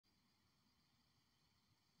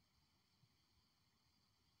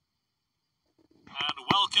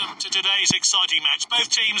Welcome to today's exciting match. Both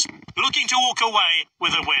teams looking to walk away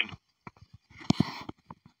with a win.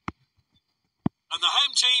 And the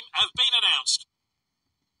home team have been announced.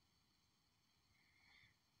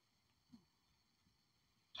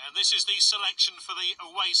 And this is the selection for the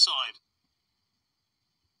away side.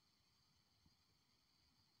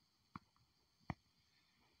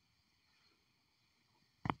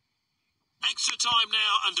 Extra time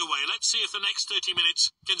now underway. Let's see if the next 30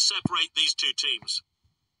 minutes can separate these two teams.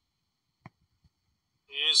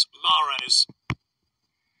 Here's MRZ.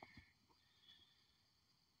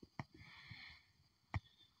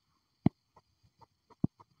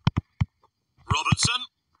 Robertson.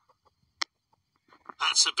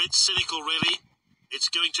 That's a bit cynical, really. It's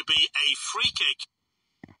going to be a free kick.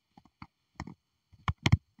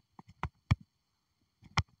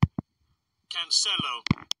 Cancelo.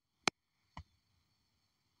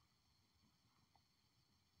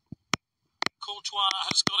 Courtois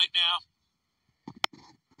has got it now.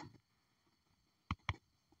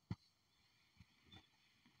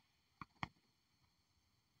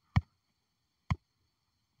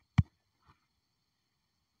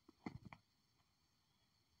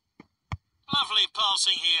 Lovely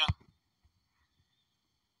passing here.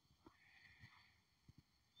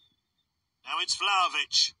 Now it's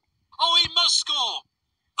Vlahovic. Oh, he must score.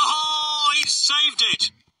 Oh, he saved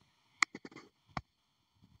it.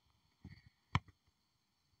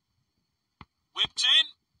 Whipped in.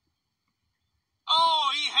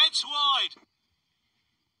 Oh, he heads wide.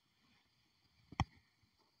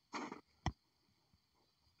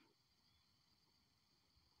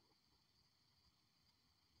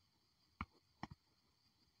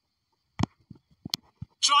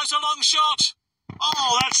 Tries a long shot.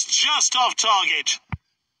 Oh, that's just off target.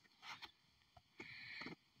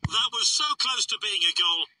 That was so close to being a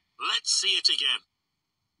goal. Let's see it again.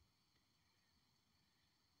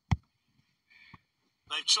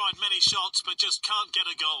 They've tried many shots, but just can't get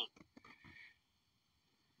a goal.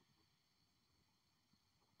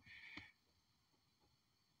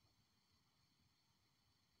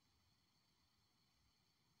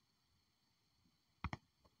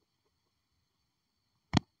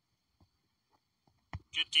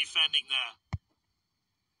 Good defending there.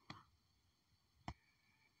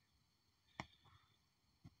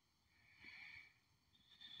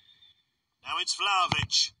 Now it's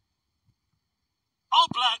Vlahovic. Oh,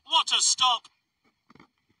 Black, what a stop.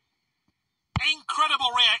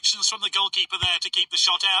 Incredible reactions from the goalkeeper there to keep the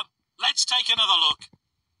shot out. Let's take another look.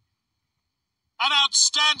 An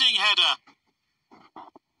outstanding header.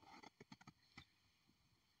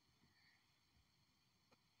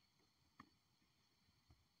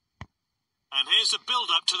 And here's a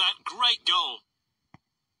build-up to that great goal.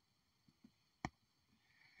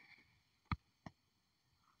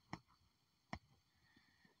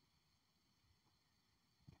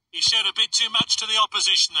 He showed a bit too much to the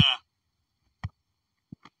opposition there.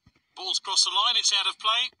 Ball's crossed the line, it's out of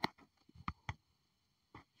play.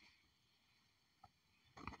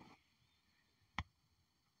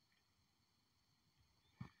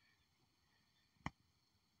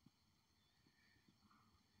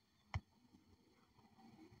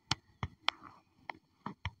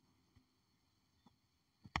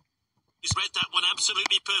 He's read that one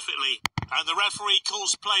absolutely perfectly. And the referee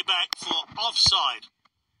calls play back for offside.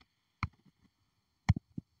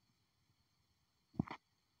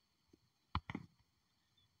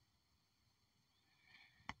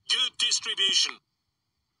 Good distribution.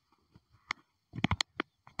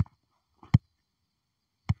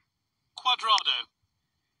 Cuadrado.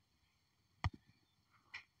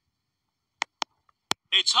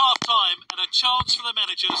 It's half-time and a chance for the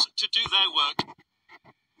managers to do their work.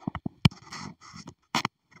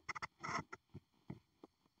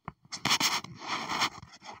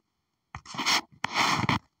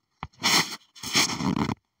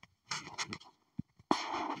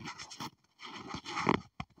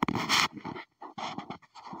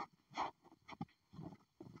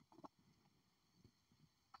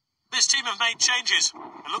 This team have made changes.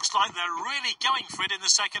 It looks like they're really going for it in the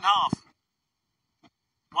second half.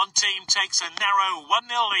 One team takes a narrow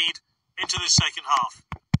 1-0 lead into the second half.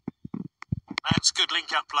 That's good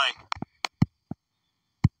link-up play.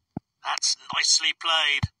 That's nicely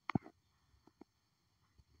played.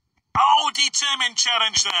 Oh, determined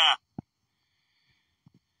challenge there.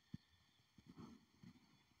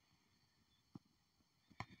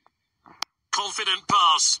 Confident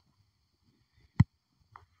pass.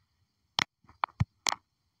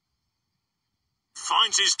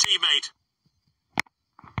 Finds his teammate.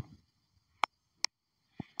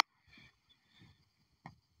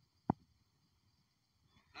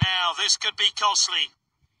 Now, this could be costly.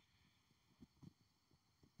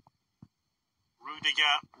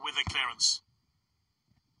 Rudiger with the clearance.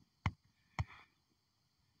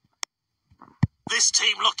 This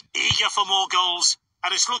team look eager for more goals,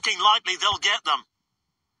 and it's looking likely they'll get them.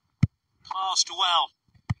 Passed well.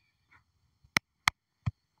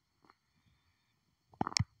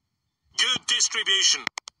 Good distribution.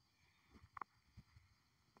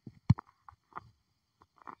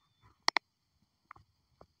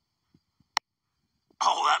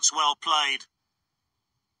 Oh, that's well played.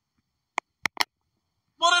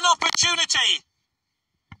 What an opportunity!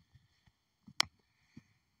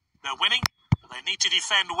 They're winning, but they need to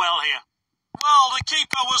defend well here. Well, the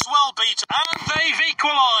keeper was well beaten, and they've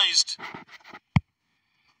equalised.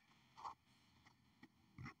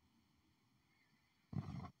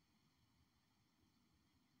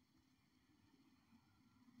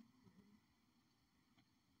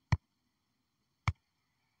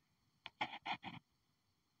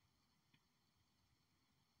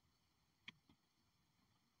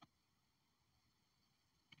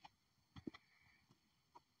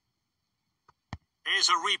 Here's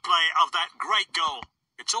a replay of that great goal.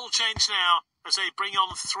 It's all changed now as they bring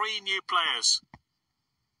on 3 new players.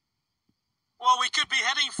 Well, we could be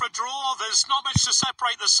heading for a draw. There's not much to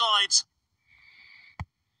separate the sides.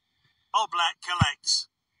 Oblak collects.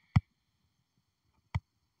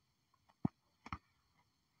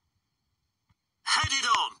 Headed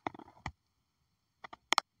on.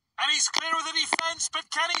 And he's clear of the defence, but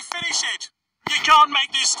can he finish it? You can't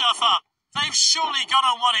make this stuff up. They've surely gone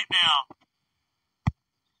and won it now.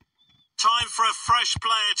 Time for a fresh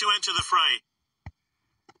player to enter the fray.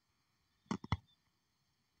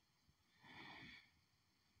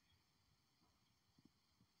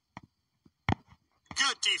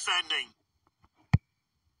 Good defending.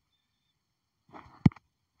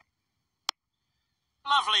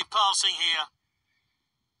 Lovely passing here.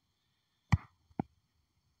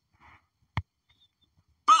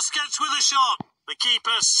 Busquets with a shot. The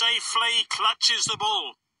keeper safely clutches the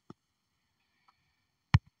ball.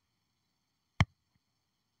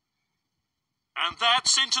 And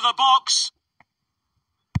that's into the box.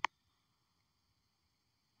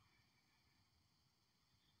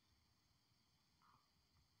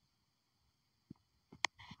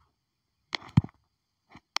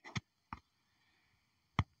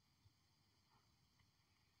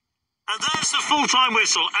 And there's the full-time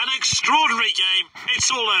whistle. An extraordinary game. It's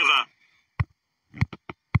all over.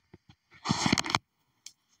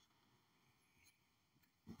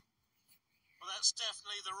 Well, that's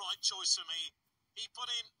definitely the right choice for me. He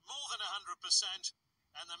put in more than 100%,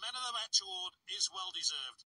 and the Man of the Match award is well deserved.